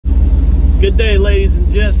Good day, ladies and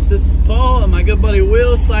gents. This is Paul and my good buddy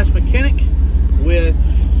Will / mechanic with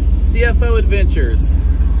CFO Adventures.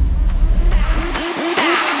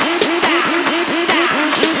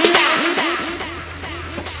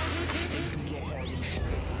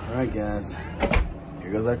 Alright guys,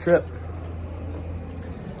 here goes our trip.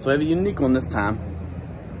 So we have a unique one this time.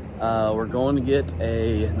 We're going to get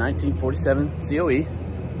a 1947 COE.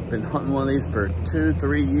 Been hunting one of these for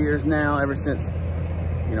 2-3 years now, ever since,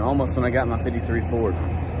 you know, almost when I got my 53 Ford.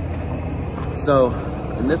 So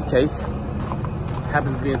in this case,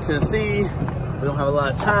 happens to be in Tennessee. We don't have a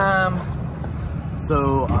lot of time.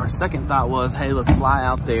 So our second thought was, hey, let's fly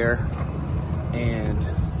out there and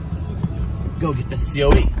go get the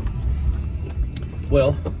COE.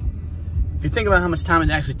 Well, if you think about how much time it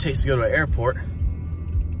actually takes to go to an airport,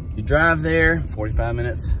 you drive there, 45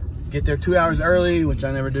 minutes, get there 2 hours early, which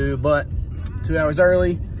I never do, but 2 hours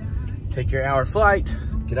early, take your hour flight,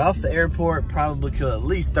 get off the airport, probably kill at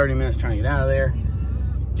least 30 minutes trying to get out of there,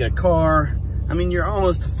 get a car. I mean, you're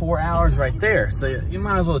almost 4 hours right there. So you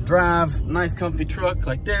might as well drive, nice comfy truck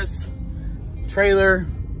like this, trailer,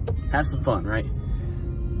 have some fun, right?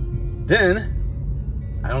 Then,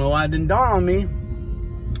 I don't know why it didn't dawn on me,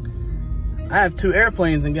 I have 2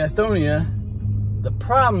 airplanes in Gastonia. The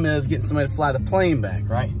problem is getting somebody to fly the plane back,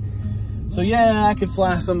 right? So yeah, I could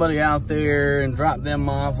fly somebody out there and drop them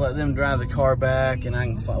off, let them drive the car back, and I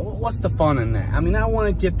can fly. What's the fun in that? I mean, I want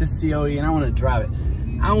to get the COE and I want to drive it.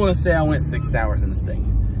 I want to say I went 6 hours in this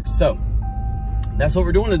thing. So that's what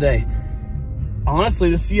we're doing today.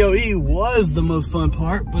 Honestly, the COE was the most fun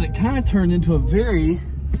part, but it kind of turned into a very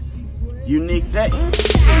unique day. I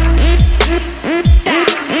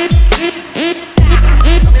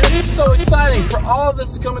mean, this is so exciting for all of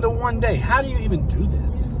this to come into one day. How do you even do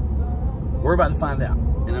this? We're about to find out,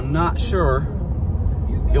 and I'm not sure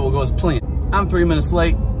it will go as planned. I'm 3 minutes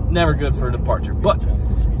late, never good for a departure, but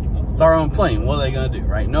it's our own plane. What are they gonna do,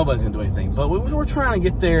 right? Nobody's gonna do anything, but we're trying to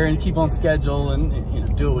get there and keep on schedule and you know,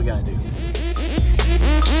 do what we gotta do.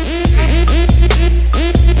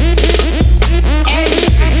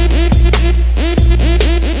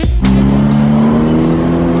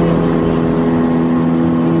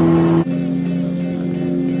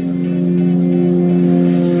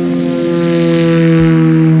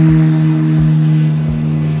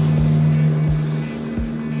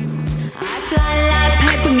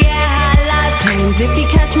 If you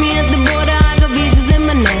catch me at the border, I got visas in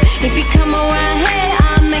my name. If you come around here,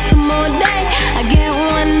 I'll make them all day. I get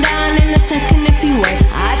one down in a second if you wait.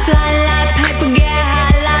 I fly like paper, get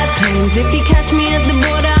high like planes. If you catch me at the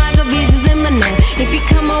border, I got visas in my name. If you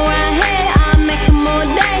come around here, I'll make them all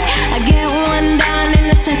day. I get one down in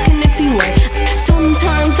a second if you wait.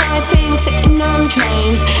 Sometimes I think sitting on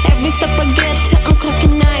trains. Every step I get to, I'm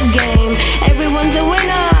clocking that game. Everyone's a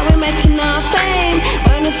winner, we're making our fame.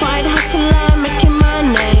 Bonafide hustler, making my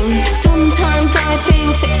name. Sometimes I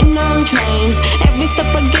think sitting on trains. Every step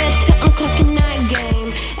I get to, I'm clocking that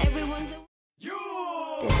game. Everyone's a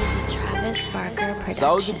This is a Travis Barker production.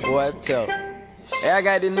 Soldier Boy, tell. Hey, I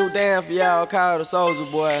got this new dance for y'all called the Soldier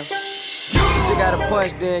Boy. You just gotta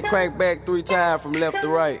punch, then crank back 3 times from left to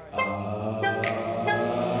right.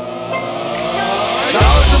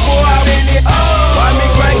 Soldier Boy, I'm in it. Why me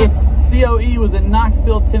crank? This COE was in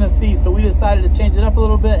Knoxville, Tennessee, so we decided to change it up a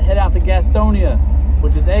little bit, head out to Gastonia,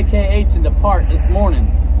 which is AKH, and depart this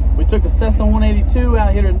morning. We took the Cessna 182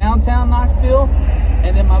 out here to downtown Knoxville,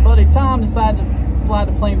 and then my buddy Tom decided to fly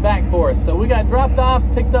the plane back for us. So we got dropped off,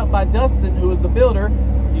 picked up by Dustin, who was the builder.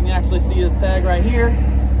 You can actually see his tag right here.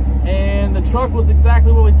 And the truck was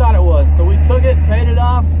exactly what we thought it was. So we took it, paid it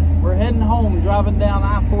off. We're heading home, driving down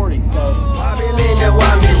I-40. So why me lean that,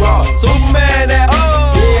 why me raw? Superman that,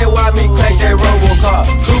 yeah, why me crank that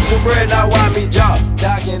RoboCop? Super friend, now why me job?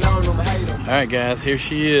 Jocking on them, hate them. All right, guys, here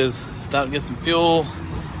she is. Stopped to get some fuel.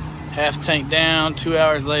 Half tank down, 2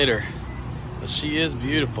 hours later. But she is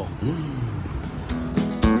beautiful.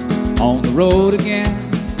 On the road again.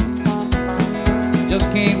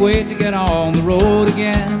 Just can't wait to get on the road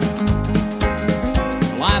again.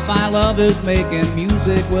 The life I love is making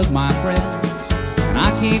music with my friends, and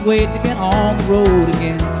I can't wait to get on the road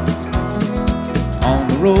again. On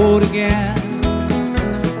the road again.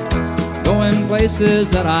 Going places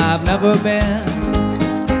that I've never been.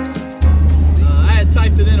 I had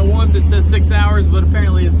typed it in at once, it says 6 hours, but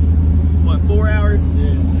apparently it's, what, 4 hours?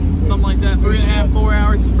 Yeah. Something like that, 3.5, 4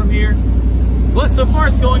 hours from here. But so far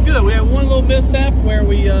it's going good. We had one little mishap where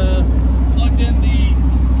we plugged in the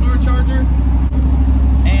car charger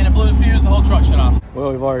and it blew the fuse, the whole truck shut off.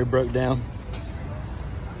 Well, we've already broke down.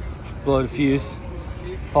 Blew the fuse.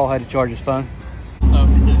 Paul had to charge his phone. So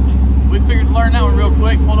we figured to learn that one real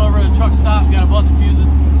quick. Pulled over to the truck stop.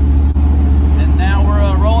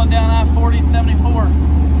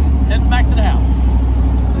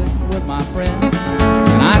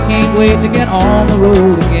 on the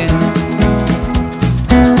road again.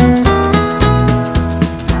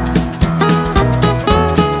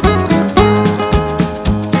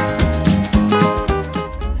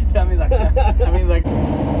 That means like.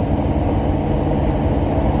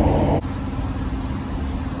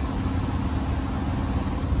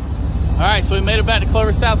 All right, so we made it back to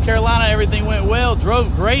Clover, South Carolina. Everything went well,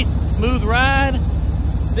 drove great, smooth ride,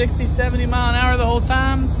 60, 70 mile an hour the whole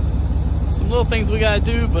time. Some little things we gotta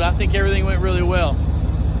do, but I think everything went really well.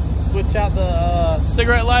 Switch out the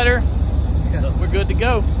cigarette lighter, we're good to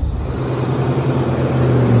go.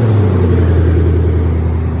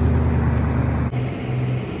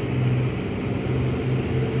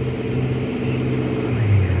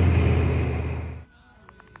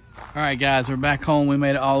 All right, guys, we're back home. We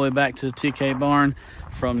made it all the way back to the TK barn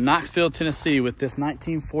from Knoxville, Tennessee with this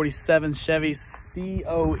 1947 Chevy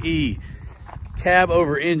COE. Cab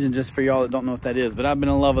over engine, just for y'all that don't know what that is. But I've been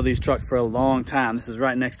in love with these trucks for a long time. This is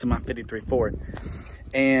right next to my 53 Ford.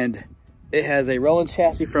 And it has a rolling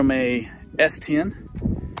chassis from a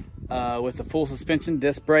S10 with a full suspension,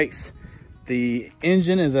 disc brakes. The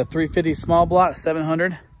engine is a 350 small block,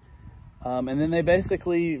 700. And then they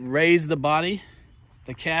basically raised the body,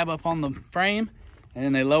 the cab up on the frame, and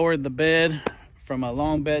then they lowered the bed from a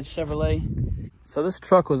long bed Chevrolet. So this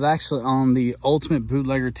truck was actually on the Ultimate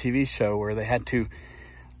Bootlegger TV show where they had to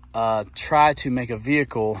try to make a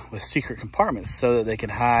vehicle with secret compartments so that they could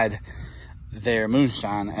hide their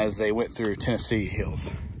moonshine as they went through Tennessee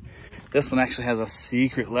hills. This one actually has a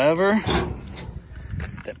secret lever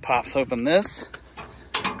that pops open this.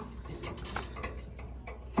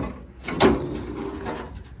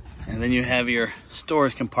 And then you have your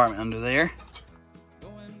storage compartment under there.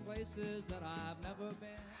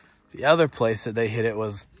 The other place that they hid it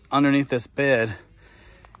was underneath this bed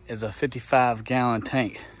is a 55-gallon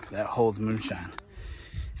tank that holds moonshine.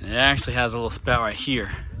 And it actually has a little spout right here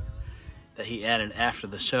that he added after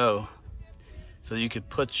the show so you could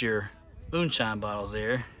put your moonshine bottles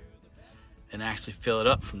there and actually fill it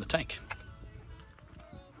up from the tank.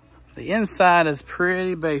 The inside is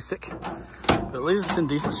pretty basic, but at least it's in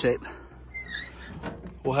decent shape.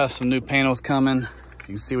 We'll have some new panels coming. You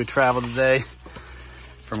can see we traveled today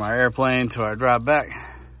from our airplane to our drive back.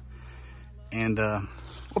 And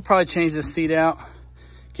we'll probably change this seat out,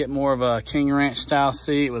 get more of a King Ranch style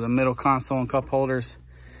seat with a middle console and cup holders.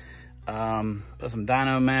 Put some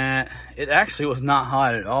dyno mat. It actually was not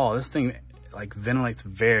hot at all. This thing like ventilates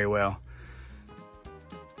very well.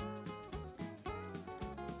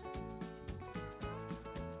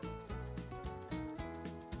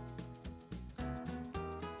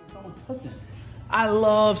 I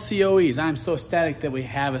love COEs. I'm so ecstatic that we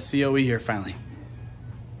have a COE here finally.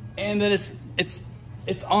 And that it's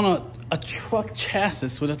on a truck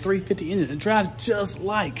chassis with a 350 engine. It drives just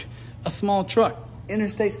like a small truck.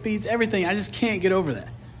 Interstate speeds, everything. I just can't get over that.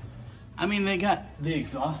 I mean, they got the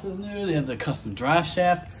exhaust is new. They have the custom drive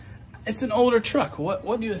shaft. It's an older truck.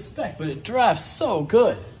 What do you expect? But it drives so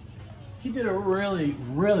good. He did a really,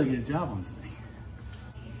 really good job on this thing.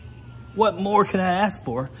 What more could I ask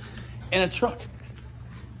for in a truck?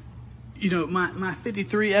 You know, my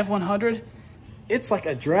 53 F100, it's like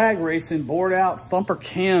a drag racing bored out thumper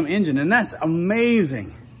cam engine, and that's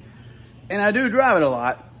amazing. And I do drive it a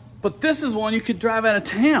lot, but this is one you could drive out of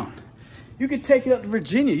town. You could take it up to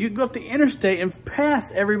Virginia. You could go up the interstate and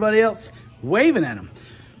pass everybody else waving at them.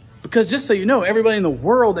 Because just so you know, everybody in the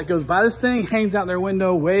world that goes by this thing hangs out their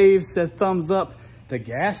window, waves, says thumbs up. The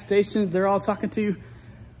gas stations, they're all talking to you.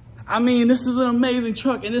 I mean, this is an amazing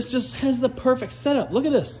truck, and this just has the perfect setup. Look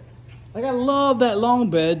at this. Like, I love that long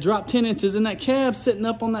bed, drop 10 inches, and that cab sitting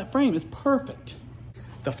up on that frame is perfect.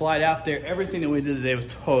 The flight out there, everything that we did today was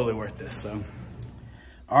totally worth this, so.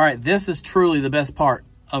 All right, this is truly the best part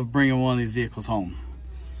of bringing one of these vehicles home.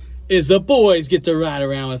 Is the boys get to ride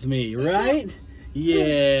around with me, right?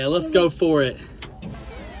 Yeah, let's go for it.